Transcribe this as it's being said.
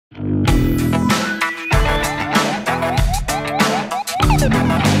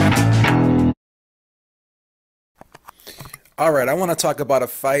All right, I want to talk about a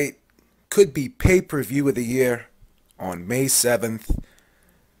fight, could be pay-per-view of the year on May 7th.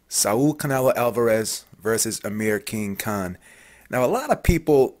 Saul Canelo Alvarez versus Amir Khan. Now, a lot of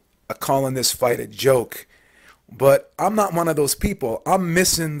people are calling this fight a joke, but I'm not one of those people. I'm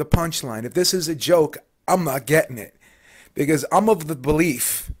missing the punchline. If this is a joke, I'm not getting it, because I'm of the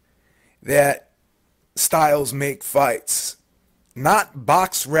belief that styles make fights, not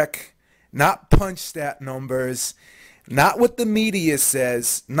box rec, not punch stat numbers, not what the media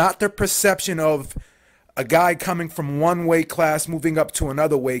says, not the perception of a guy coming from one weight class moving up to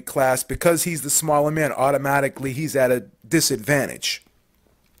another weight class. Because he's the smaller man, automatically he's at a disadvantage.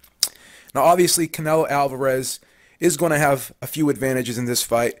 Now, obviously, Canelo Alvarez is going to have a few advantages in this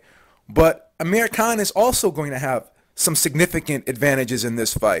fight, but Amir Khan is also going to have some significant advantages in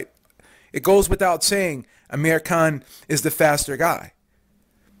this fight. It goes without saying Amir Khan is the faster guy.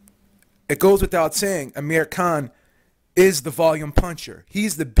 It goes without saying Amir Khan is the volume puncher.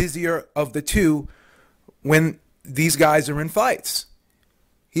 He's the busier of the two when these guys are in fights.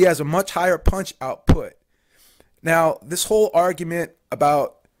 He has a much higher punch output. Now, this whole argument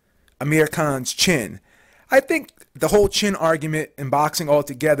about Amir Khan's chin, I think the whole chin argument in boxing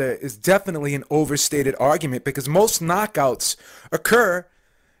altogether is definitely an overstated argument, because most knockouts occur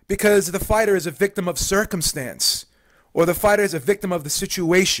because the fighter is a victim of circumstance, or the fighter is a victim of the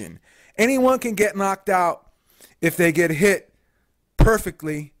situation. Anyone can get knocked out if they get hit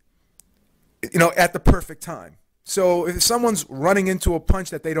perfectly, at the perfect time. So if someone's running into a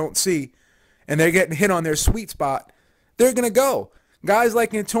punch that they don't see and they're getting hit on their sweet spot, they're going to go. Guys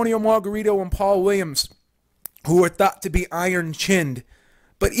like Antonio Margarito and Paul Williams, who are thought to be iron-chinned,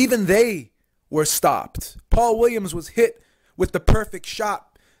 but even they were stopped. Paul Williams was hit with the perfect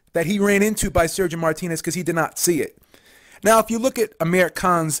shot that he ran into by Sergio Martinez because he did not see it. Now, if you look at Amir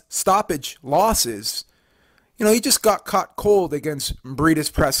Khan's stoppage losses, he just got caught cold against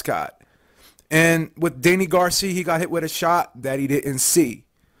Breedis Prescott. And with Danny Garcia, he got hit with a shot that he didn't see.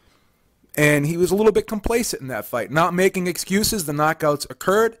 And he was a little bit complacent in that fight, not making excuses. The knockouts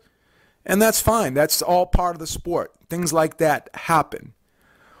occurred, and that's fine. That's all part of the sport. Things like that happen.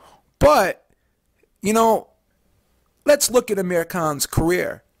 But, let's look at Amir Khan's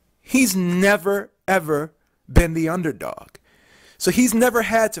career. He's never, ever been the underdog. So he's never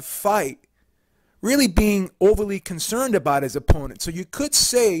had to fight really being overly concerned about his opponent. So you could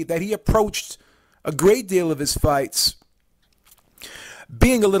say that he approached a great deal of his fights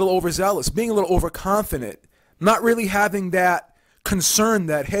being a little overzealous, being a little overconfident, not really having that concern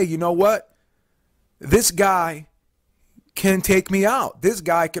that, hey, you know what? This guy can take me out. This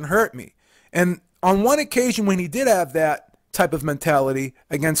guy can hurt me. And on one occasion when he did have that type of mentality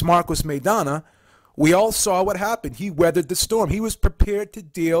against Marcos Maidana, we all saw what happened. He weathered the storm. He was prepared to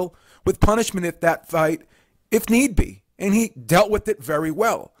deal with punishment at that fight if need be. And he dealt with it very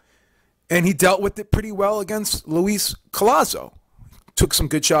well. And he dealt with it pretty well against Luis Collazo. Took some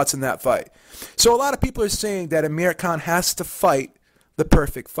good shots in that fight. So a lot of people are saying that Amir Khan has to fight the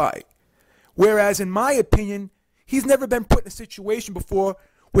perfect fight. Whereas, in my opinion, he's never been put in a situation before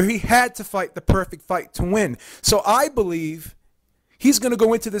where he had to fight the perfect fight to win. So I believe he's going to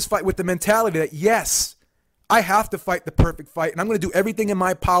go into this fight with the mentality that, yes, I have to fight the perfect fight, and I'm going to do everything in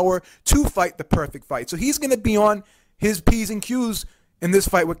my power to fight the perfect fight. So he's going to be on his P's and Q's in this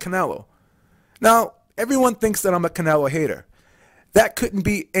fight with Canelo. Now, everyone thinks that I'm a Canelo hater. That couldn't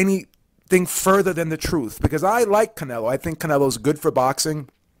be anything further than the truth, because I like Canelo. I think Canelo's good for boxing.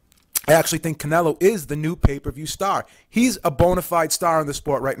 I actually think Canelo is the new pay-per-view star. He's a bona fide star in the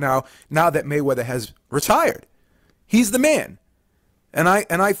sport right now that Mayweather has retired. He's the man. And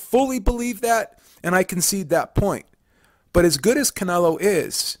I fully believe that, and I concede that point. But as good as Canelo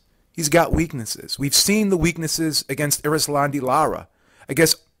is, he's got weaknesses. We've seen the weaknesses against Erislandy Lara,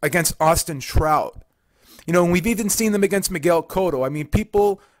 against Austin Trout. And we've even seen them against Miguel Cotto. I mean,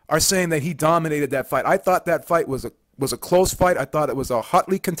 people are saying that he dominated that fight. I thought that fight was a close fight. I thought it was a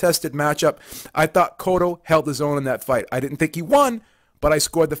hotly contested matchup. I thought Cotto held his own in that fight. I didn't think he won, but I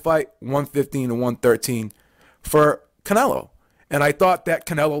scored the fight 115 to 113 for Canelo. And I thought that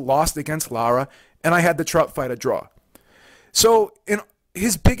Canelo lost against Lara, and I had the Trout fight a draw. So in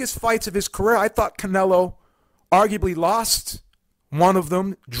his biggest fights of his career, I thought Canelo arguably lost one of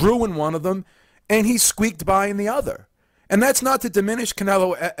them, drew in one of them, and he squeaked by in the other. And that's not to diminish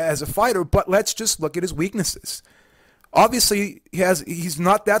Canelo as a fighter, but let's just look at his weaknesses. Obviously, he's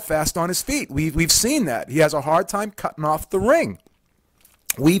not that fast on his feet. We've seen that. He has a hard time cutting off the ring.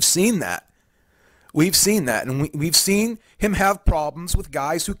 We've seen that. We've seen that. And we've seen him have problems with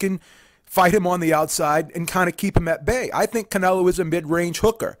guys who can fight him on the outside and kind of keep him at bay. I think Canelo is a mid-range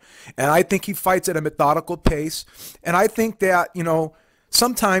hooker, and I think he fights at a methodical pace, and I think that,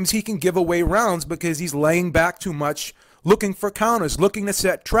 sometimes he can give away rounds because he's laying back too much, looking for counters, looking to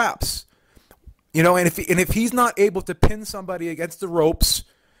set traps. And if he's not able to pin somebody against the ropes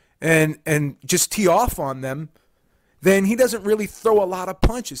and just tee off on them, then he doesn't really throw a lot of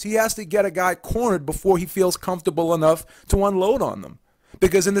punches. He has to get a guy cornered before he feels comfortable enough to unload on them.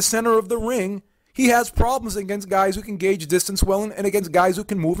 Because in the center of the ring, he has problems against guys who can gauge distance well and against guys who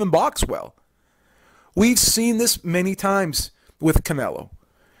can move and box well. We've seen this many times with Canelo.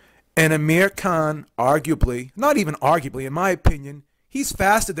 And Amir Khan, arguably, not even arguably, in my opinion, he's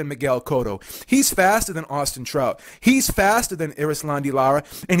faster than Miguel Cotto. He's faster than Austin Trout. He's faster than Erislandy Lara.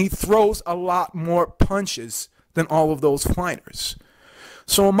 And he throws a lot more punches than all of those fighters.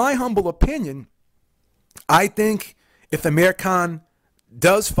 So in my humble opinion, I think if Amir Khan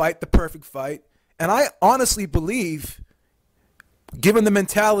does fight the perfect fight, and I honestly believe, given the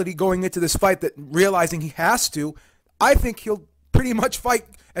mentality going into this fight, that realizing he has to, I think he'll pretty much fight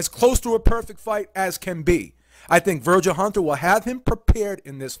as close to a perfect fight as can be. I think Virgil Hunter will have him prepared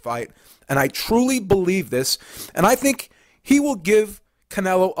in this fight, and I truly believe this, and I think he will give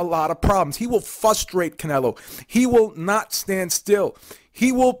Canelo a lot of problems. He will frustrate Canelo. He will not stand still.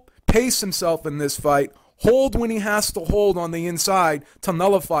 He will pace himself in this fight, hold when he has to hold on the inside to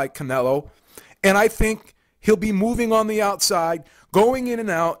nullify Canelo. And I think he'll be moving on the outside, going in and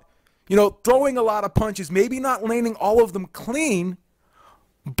out, throwing a lot of punches, maybe not landing all of them clean,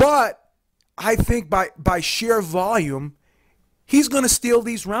 but I think by sheer volume, he's going to steal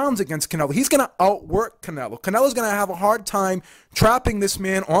these rounds against Canelo. He's going to outwork Canelo. Canelo's going to have a hard time trapping this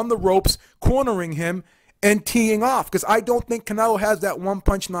man on the ropes, cornering him, and teeing off, because I don't think Canelo has that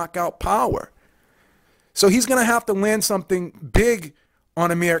one-punch knockout power. So he's going to have to land something big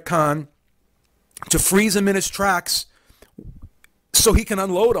on Amir Khan to freeze him in his tracks so he can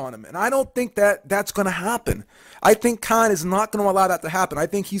unload on him. And I don't think that that's going to happen. I think Khan is not going to allow that to happen. I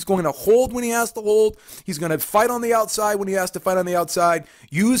think he's going to hold when he has to hold. He's going to fight on the outside when he has to fight on the outside,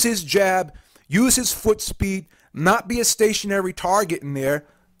 use his jab, use his foot speed, not be a stationary target in there,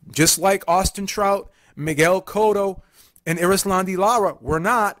 just like Austin Trout, Miguel Cotto, and Erislandy Lara were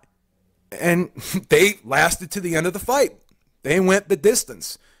not. And they lasted to the end of the fight. They went the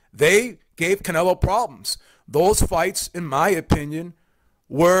distance. They gave Canelo problems. Those fights, in my opinion,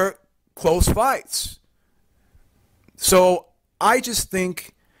 were close fights. So I just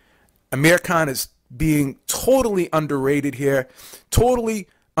think Amir Khan is being totally underrated here, totally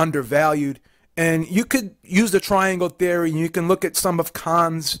undervalued. And you could use the triangle theory, and you can look at some of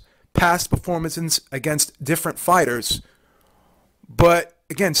Khan's past performances against different fighters. But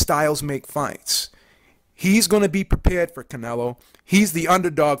again, styles make fights. He's going to be prepared for Canelo. He's the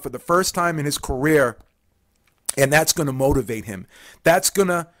underdog for the first time in his career, and that's going to motivate him. That's going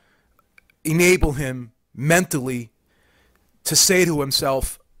to enable him mentally to say to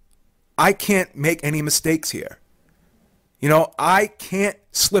himself, I can't make any mistakes here. I can't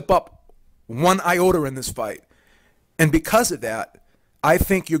slip up one iota in this fight. And because of that, I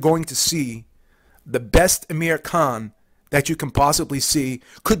think you're going to see the best Amir Khan that you can possibly see.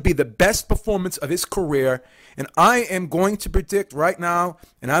 Could be the best performance of his career. And I am going to predict right now,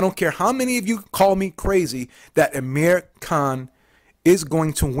 and I don't care how many of you call me crazy, that Amir Khan is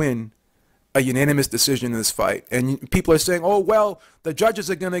going to win a unanimous decision in this fight. And people are saying, oh, well, the judges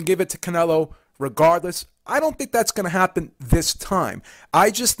are going to give it to Canelo regardless. I don't think that's going to happen this time.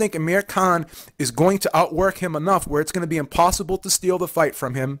 I just think Amir Khan is going to outwork him enough where it's going to be impossible to steal the fight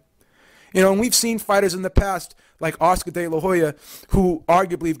from him. And we've seen fighters in the past like Oscar De La Hoya, who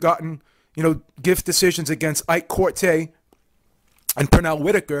arguably have gotten, gift decisions against Ike Corte and Pernell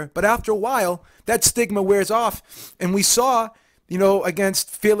Whitaker. But after a while, that stigma wears off. And we saw, against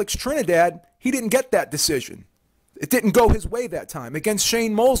Felix Trinidad, he didn't get that decision. It didn't go his way that time. Against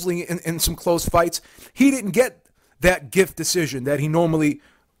Shane Mosley in some close fights, he didn't get that gift decision that he normally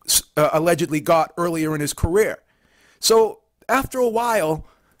allegedly got earlier in his career. So after a while,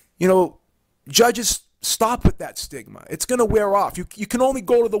 judges stop with that stigma. It's going to wear off. You can only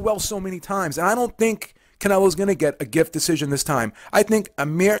go to the well so many times. And I don't think Canelo's going to get a gift decision this time. I think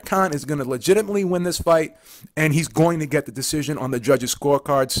Amir Khan is going to legitimately win this fight, and he's going to get the decision on the judges'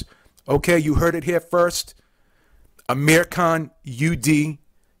 scorecards. Okay, you heard it here first. Amir Khan, UD,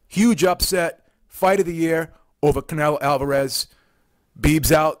 huge upset, fight of the year over Canelo Alvarez.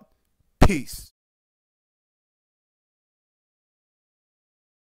 Beebs out. Peace.